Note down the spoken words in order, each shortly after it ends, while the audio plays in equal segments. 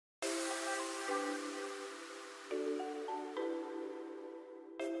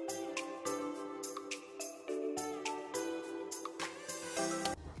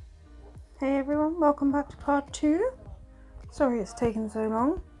Hey everyone, welcome back to part 2. Sorry it's taken so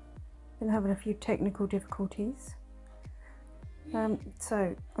long. Been having a few technical difficulties. So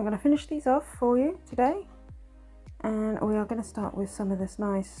I'm going to finish these off for you today, and we are going to start with some of this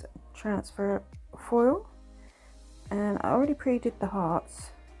nice transfer foil. And I already pre-did the hearts.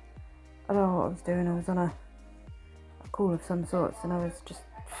 I don't know what I was doing. I was on a call of some sorts and I was just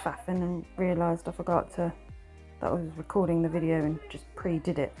faffing and realised I forgot that I was recording the video and just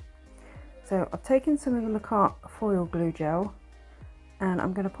pre-did it. So I've taken some of the Makartt foil glue gel and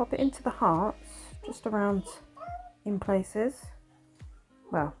I'm going to pop it into the hearts, just around in places,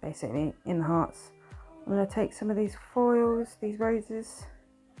 well basically in the hearts. I'm going to take some of these foils, these roses,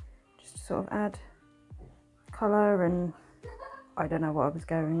 just to sort of add colour, and I don't know what I was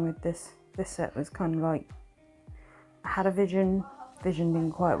going with this. This set was kind of like, I had a vision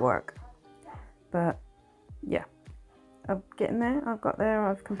didn't quite work, but yeah, I'm getting there,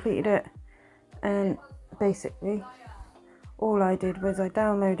 I've completed it. And basically all I did was I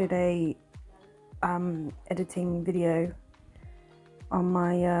downloaded a editing video on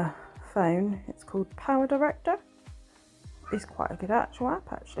my phone. It's called Power Director. It's quite a good actual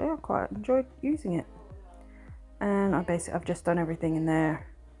app actually. I quite enjoyed using it, and I've just done everything in there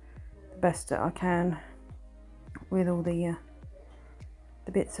the best that I can with all the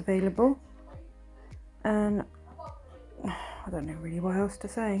bits available, and I don't know really what else to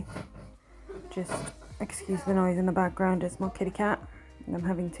say. Just excuse the noise in the background, it's my kitty cat, and I'm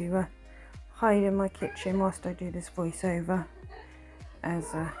having to hide in my kitchen whilst I do this voiceover as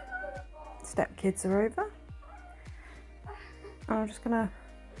stepkids are over. I'm just gonna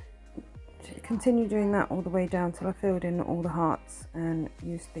continue doing that all the way down till I filled in all the hearts and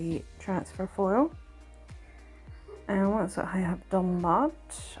use the transfer foil. And once I have done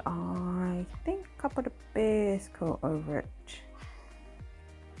that, I think I'll put a base coat over it.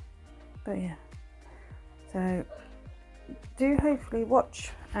 But yeah, so do hopefully watch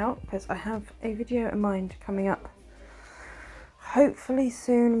out, because I have a video in mind coming up hopefully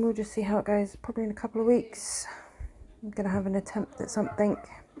soon. We'll just see how it goes, probably in a couple of weeks. I'm gonna have an attempt at something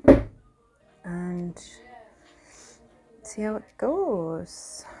and see how it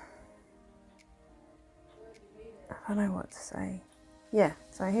goes. I don't know what to say. Yeah,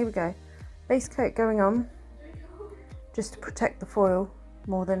 so here we go, base coat going on just to protect the foil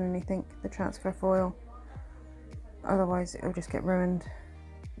more than anything, the transfer foil, otherwise it'll just get ruined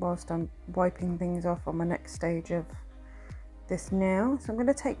whilst I'm wiping things off on my next stage of this nail. So I'm going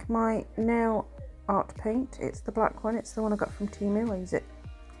to take my nail art paint. It's the black one, it's the one I got from Temu. I use it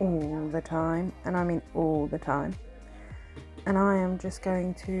all the time, and I mean all the time, and I am just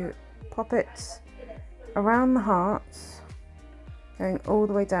going to pop it around the hearts, going all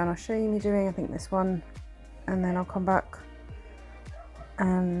the way down. I'll show you me doing, I think, this one, and then I'll come back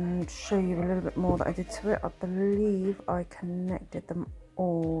and show you a little bit more that I did to it. I believe I connected them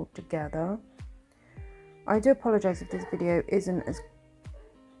all together. I do apologise if this video isn't as,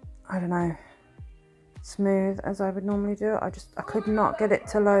 I don't know, smooth as I would normally do it. I could not get it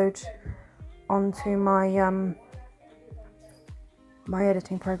to load onto my my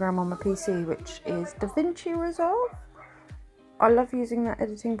editing program on my PC, which is DaVinci Resolve. I love using that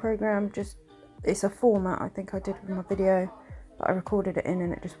editing program, just it's a format I think I did with my video, but I recorded it in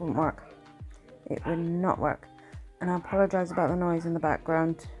and it just wouldn't work. It would not work, and I apologise about the noise in the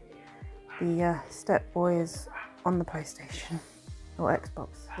background. The step boy is on the PlayStation or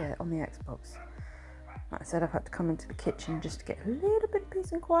Xbox, yeah, on the Xbox. Like I said, I've had to come into the kitchen just to get a little bit of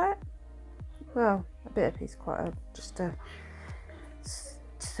peace and quiet. Well, a bit of peace and quiet, just to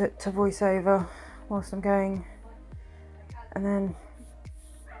voice over whilst I'm going. And then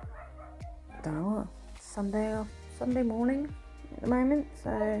I don't know what, Sunday morning at the moment, so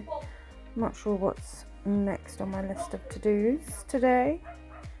I'm not sure what's next on my list of to-dos today,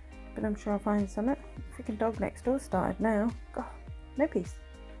 but I'm sure I'll find something. Freaking dog next door started now. God, no peace,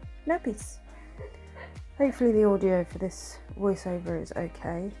 no peace. Hopefully the audio for this voiceover is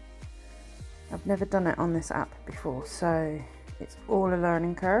okay. I've never done it on this app before, so it's all a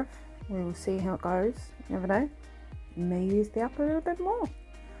learning curve. We will see how it goes. You never know, may use the app a little bit more.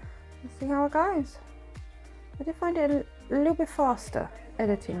 We'll see how it goes. I did find it a little bit faster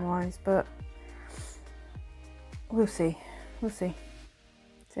editing wise, but we'll see. See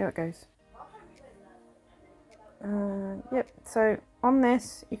how it goes. Yep, so on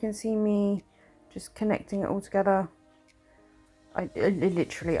this you can see me just connecting it all together. I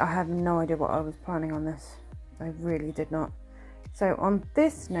literally, I have no idea what I was planning on this. I really did not. So on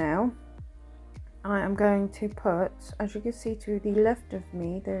this now, I am going to put, as you can see to the left of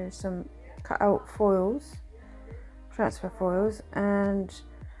me, there's some cut out foils, transfer foils, and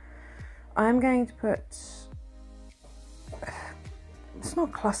I'm going to put, it's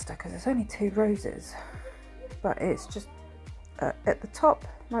not cluster because it's only 2 roses, but it's just at the top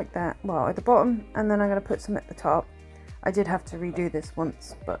like that, well at the bottom, and then I'm going to put some at the top. I did have to redo this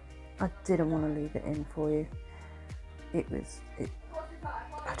once, but I didn't want to leave it in for you.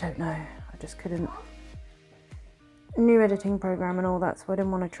 I don't know, I just couldn't. New editing program and all that, so I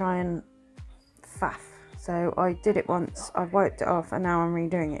didn't want to try and faff. So I did it once, I've wiped it off, and now I'm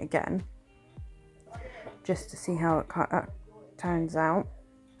redoing it again, just to see how it turns out.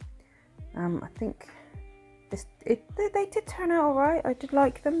 I think they did turn out alright. I did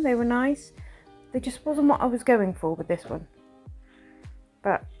like them, they were nice. They just wasn't what I was going for with this one.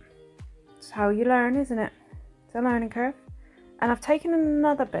 But it's how you learn, isn't it? It's a learning curve. And I've taken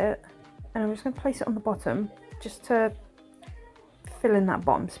another bit and I'm just going to place it on the bottom just to fill in that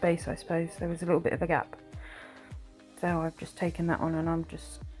bottom space, I suppose. There was a little bit of a gap. So I've just taken that on and I'm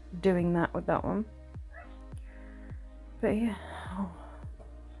just doing that with that one. But yeah. Oh.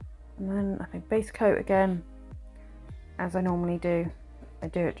 And then I think base coat again, as I normally do. I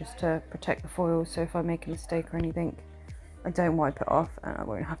do it just to protect the foil, so if I make a mistake or anything, I don't wipe it off and I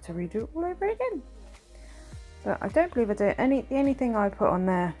won't have to redo it all over again. But I don't believe I do. The only thing I put on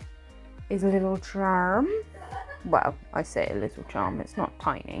there is a little charm. Well, I say a little charm, it's not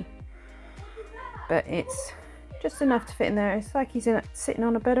tiny, but it's just enough to fit in there. It's like he's sitting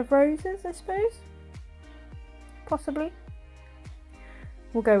on a bed of roses, I suppose. Possibly.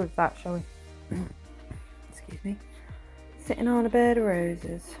 We'll go with that, shall we? Excuse me. Sitting on a bed of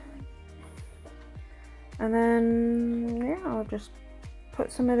roses. And then, yeah, I'll just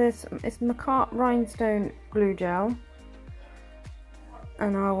put some of this, it's Makartt rhinestone glue gel.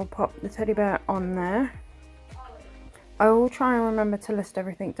 And I will pop the teddy bear on there. I will try and remember to list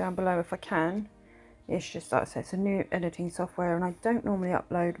everything down below if I can. It's just, like I said, it's a new editing software and I don't normally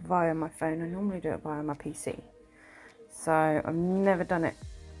upload via my phone. I normally do it via my PC. So I've never done it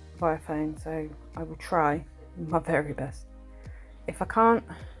via phone, so I will try my very best. If I can't,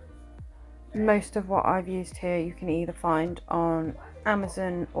 most of what I've used here you can either find on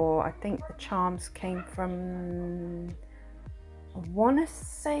Amazon, or I think the charms came from, I want to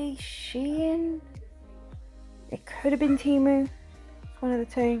say Shein. It could have been Temu. It's one of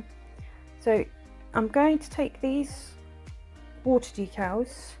the two. So I'm going to take these water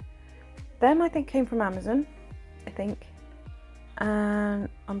decals. Them I think came from Amazon, I think. And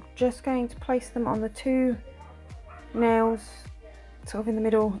I'm just going to place them on the 2 nails, sort of in the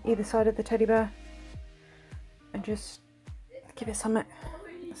middle, either side of the teddy bear, and just give it something.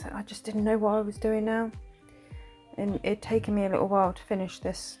 So I just didn't know what I was doing now, and it'd taken me a little while to finish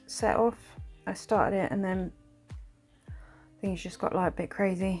this set off. I started it and then things just got like a bit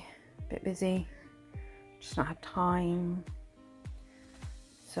crazy, a bit busy, just not had time.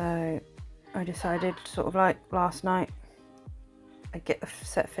 So I decided sort of like last night I'd get the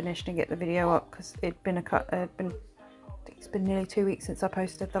set finished and get the video up, because it'd been I think it's been nearly 2 weeks since I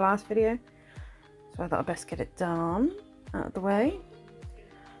posted the last video, so I thought I'd best get it done, out of the way.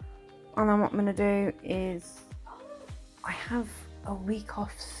 And then what I'm going to do is, I have a week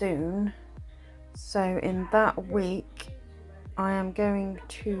off soon, so in that week I am going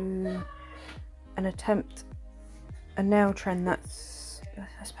to attempt a nail trend that's,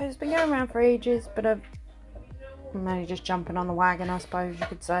 I suppose, it's been going around for ages, but I'm only just jumping on the wagon, I suppose you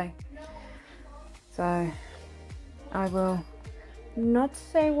could say. So I will not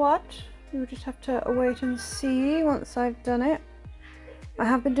say what, you'll just have to wait and see once I've done it. I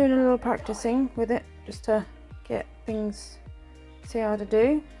have been doing a little practicing with it just to get things, see how to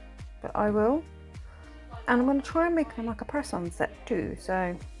do, but I will. And I'm going to try and make them like a press-on set too,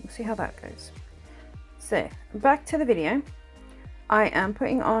 so we'll see how that goes. So back to the video. I am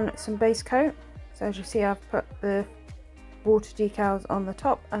putting on some base coat. So as you see, I've put the water decals on the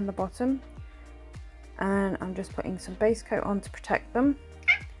top and the bottom, and I'm just putting some base coat on to protect them.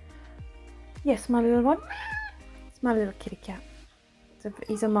 Yes, my little one. It's my little kitty cat.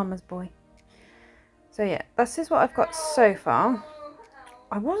 He's a mama's boy. So yeah, this is what I've got so far.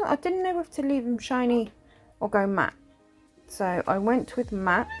 I didn't know if to leave them shiny or go matte, so I went with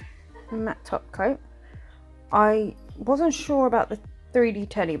matte top coat. I wasn't sure about the 3D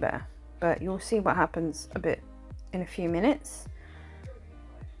teddy bear, but you'll see what happens a bit in a few minutes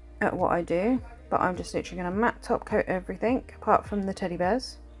at what I do. But I'm just literally going to matte top coat everything apart from the teddy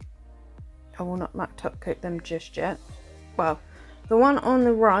bears. I will not matte top coat them just yet. Well, the one on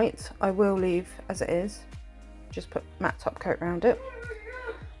the right I will leave as it is, just put matte top coat around it,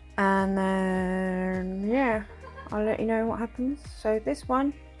 and then yeah, I'll let you know what happens. So this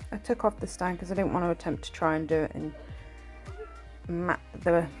one I took off the stand because I didn't want to attempt to try and do it in matte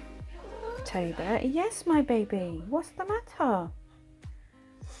the teddy bear. Yes, my baby. What's the matter?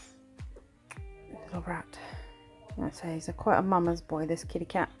 Little rat. I'd say he's quite a mama's boy, this kitty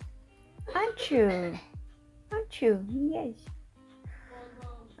cat. Aren't you? Aren't you? Yes.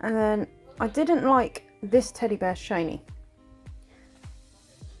 And then I didn't like this teddy bear shiny,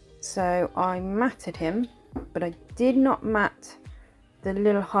 so I matted him, but I did not matte the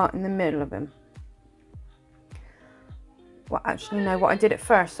little heart in the middle of him. Well, actually no, what I did at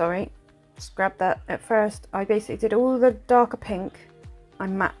first, sorry, just grab that. At first I basically did all the darker pink, I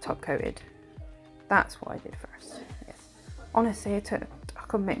matte top coated. That's what I did first. Yes. Honestly, I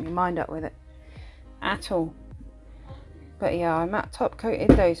couldn't make my mind up with it at all. But yeah, I matte top coated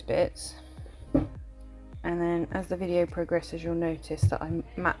those bits, and then as the video progresses you'll notice that I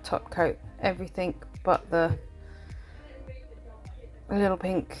matte top coat everything but the little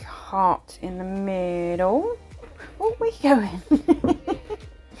pink heart in the middle. Oh, where are you going?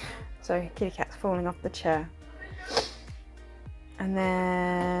 Sorry, kitty cat's falling off the chair. And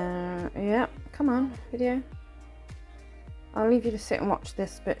then, yeah, come on, video. I'll leave you to sit and watch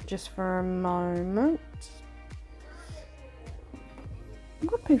this bit just for a moment.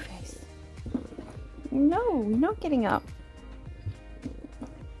 What poo face? No, not getting up.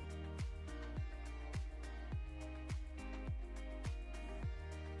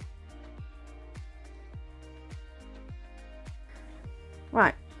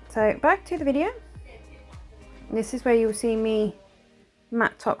 Right, so back to the video. This is where you'll see me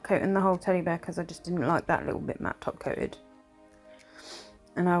matte top coating the whole teddy bear, because I just didn't like that little bit matte top coated.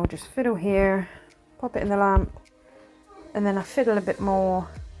 And I will just fiddle here, pop it in the lamp, and then I fiddle a bit more,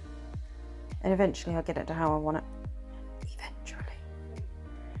 and eventually I'll get it to how I want it. Eventually.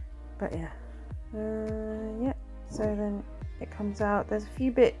 But yeah. Yeah, so then it comes out. There's a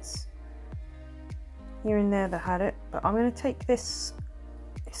few bits here and there that had it, but I'm going to take this,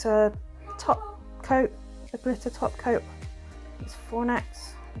 it's a top coat, a glitter top coat. It's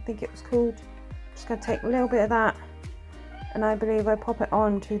Fornax, I think it was called. I'm just going to take a little bit of that, and I believe I pop it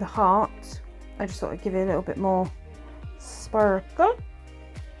onto the heart. I just thought I'd give it a little bit more sparkle.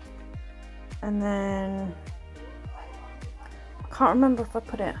 And then I can't remember if I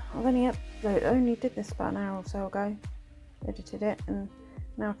put it, I've only did this about an hour or so ago, edited it, and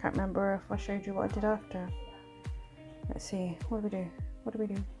now I can't remember if I showed you what I did after. Let's see, what do we do? What do we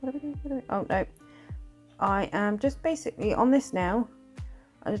do? What do we do? What do we do? Oh no, I am just basically on this now.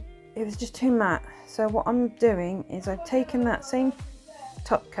 It was just too matte, so what I'm doing is I've taken that same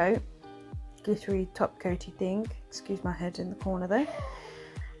top coat, glittery top coaty thing, excuse my head in the corner there,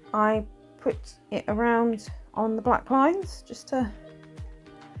 I put it around on the black lines just to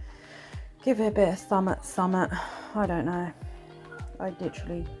give it a bit of summit. I don't know, I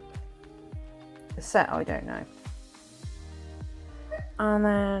literally, the set I don't know. And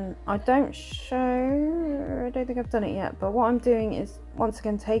then I don't think I've done it yet, but what I'm doing is once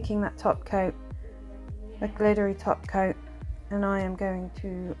again taking that top coat, the glittery top coat, and I am going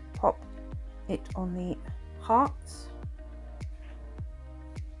to pop it on the hearts,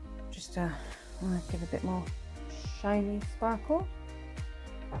 just to give a bit more shiny sparkle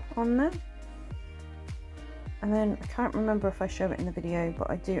on them. And then I can't remember if I show it in the video, but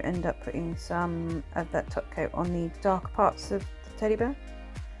I do end up putting some of that top coat on the darker parts of the teddy bear,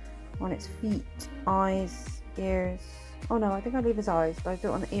 on its feet, eyes, ears. Oh no, I think I leave his eyes, but I do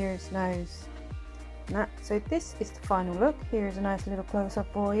it on the ears, nose, and that. So this is the final look. Here is a nice little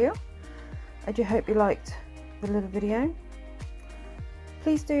close-up for you. I do hope you liked the little video.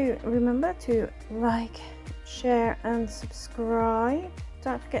 Please do remember to like, share and subscribe.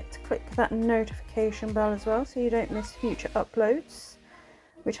 Don't forget to click that notification bell as well, so you don't miss future uploads,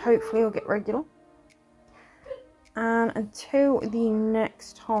 which hopefully will get regular. And until the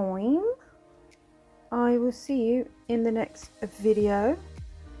next time, I will see you in the next video.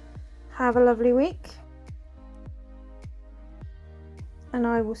 Have a lovely week, and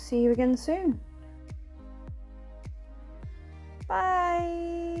I will see you again soon.